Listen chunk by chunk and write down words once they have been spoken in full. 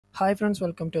Hi friends,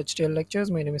 welcome to HTL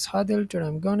Lectures. My name is Hadil. Today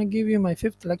I'm gonna give you my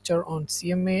fifth lecture on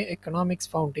CMA Economics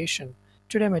Foundation.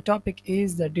 Today my topic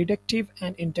is the deductive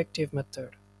and inductive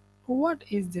method. What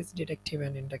is this deductive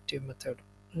and inductive method?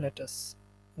 Let us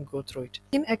go through it.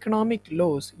 In economic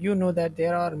laws, you know that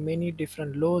there are many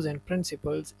different laws and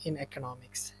principles in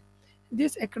economics.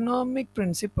 These economic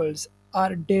principles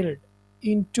are dealt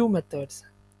in two methods.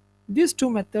 These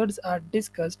two methods are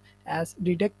discussed as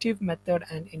deductive method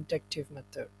and inductive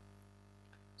method.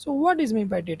 So what is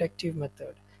meant by deductive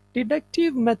method?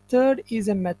 Deductive method is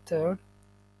a method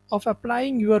of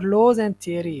applying your laws and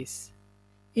theories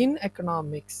in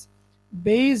economics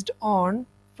based on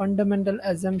fundamental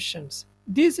assumptions.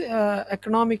 These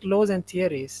economic laws and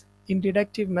theories in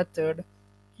deductive method,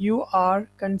 you are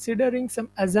considering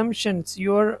some assumptions,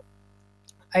 your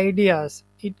ideas.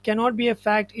 It cannot be a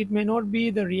fact, it may not be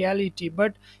the reality,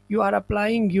 but you are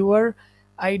applying your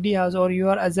ideas or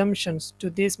your assumptions to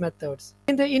these methods.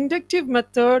 In the inductive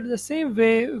method, the same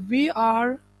way, we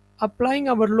are applying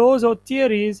our laws or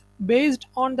theories based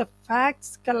on the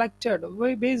facts collected,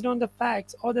 based on the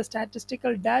facts or the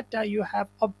statistical data you have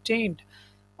obtained.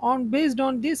 Based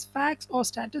on these facts or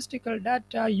statistical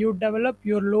data, you develop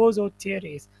your laws or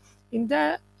theories. In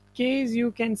that case,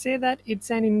 you can say that it's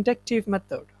an inductive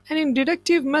method. And in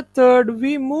deductive method,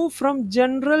 we move from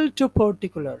general to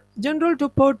particular. General to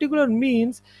particular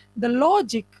means the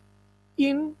logic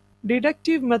in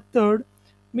deductive method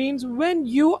means when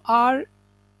you are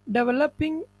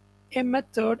developing a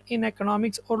method in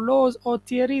economics or laws or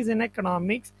theories in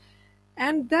economics,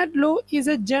 and that law is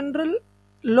a general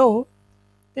law,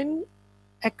 then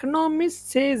economist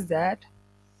says that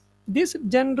this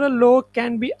general law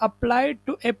can be applied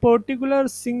to a particular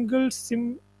single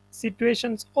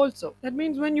situations also. That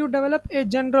means when you develop a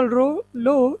general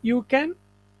law, you can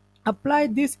apply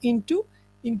this into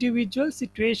individual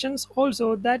situations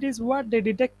also. That is what the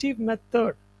deductive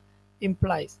method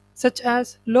implies, such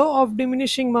as law of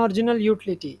diminishing marginal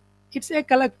utility. It's a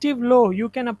collective law. You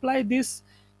can apply this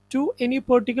to any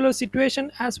particular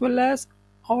situation as well as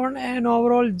on an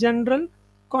overall general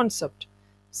concept.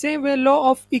 Same way,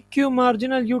 law of equal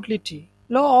marginal utility,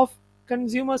 law of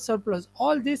consumer surplus,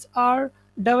 all these are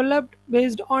developed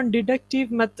based on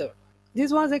deductive method.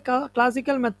 This was a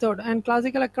classical method, and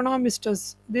classical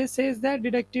economists, they says that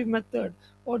deductive method,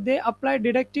 or they apply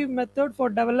deductive method for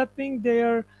developing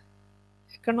their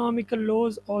economical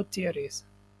laws or theories.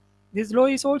 This law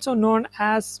is also known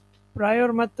as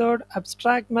prior method,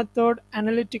 abstract method,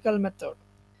 analytical method.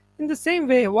 In the same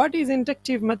way, what is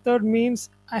inductive method means,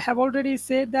 I have already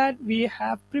said that we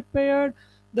have prepared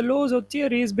the laws or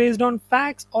theories based on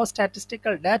facts or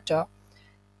statistical data.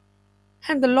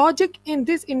 And the logic in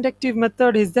this inductive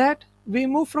method is that we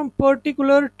move from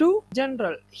particular to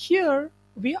general. Here,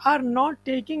 we are not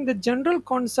taking the general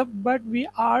concept, but we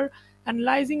are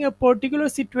analyzing a particular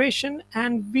situation,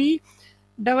 and we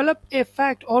develop a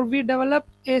fact or we develop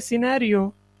a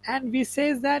scenario, and we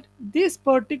say that this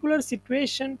particular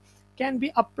situation can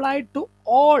be applied to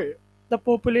all the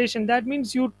population. That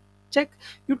means you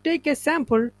take a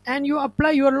sample and you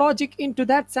apply your logic into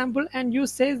that sample, and you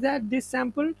say that this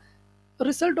sample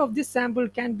result of this sample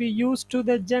can be used to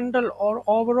the general or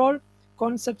overall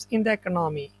concepts in the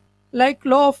economy. Like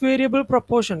law of variable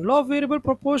proportion. Law of variable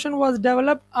proportion was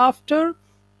developed after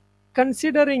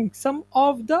considering some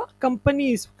of the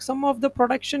companies, some of the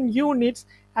production units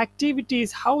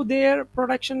activities, how their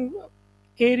production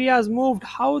areas moved,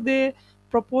 how their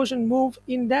proportion moved.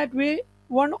 In that way,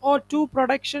 one or two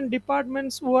production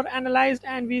departments were analyzed,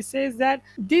 and we say that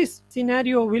this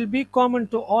scenario will be common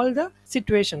to all the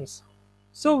situations.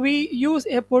 So we use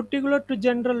a particular to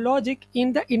general logic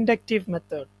in the inductive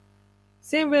method.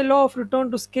 Same way, law of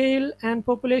return to scale and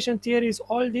population theories,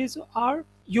 all these are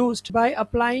used by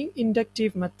applying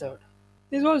inductive method.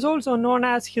 This was also known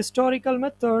as historical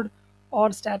method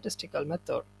or statistical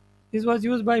method. This was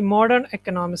used by modern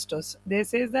economists. They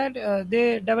say that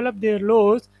they develop their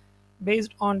laws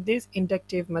based on this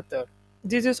inductive method.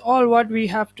 This is all what we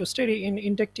have to study in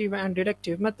inductive and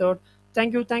deductive method.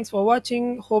 Thank you. Thanks for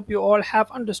watching. Hope you all have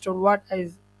understood what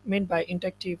is meant by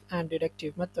inductive and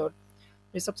deductive method.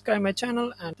 Please subscribe my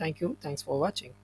channel, and thank you. Thanks for watching.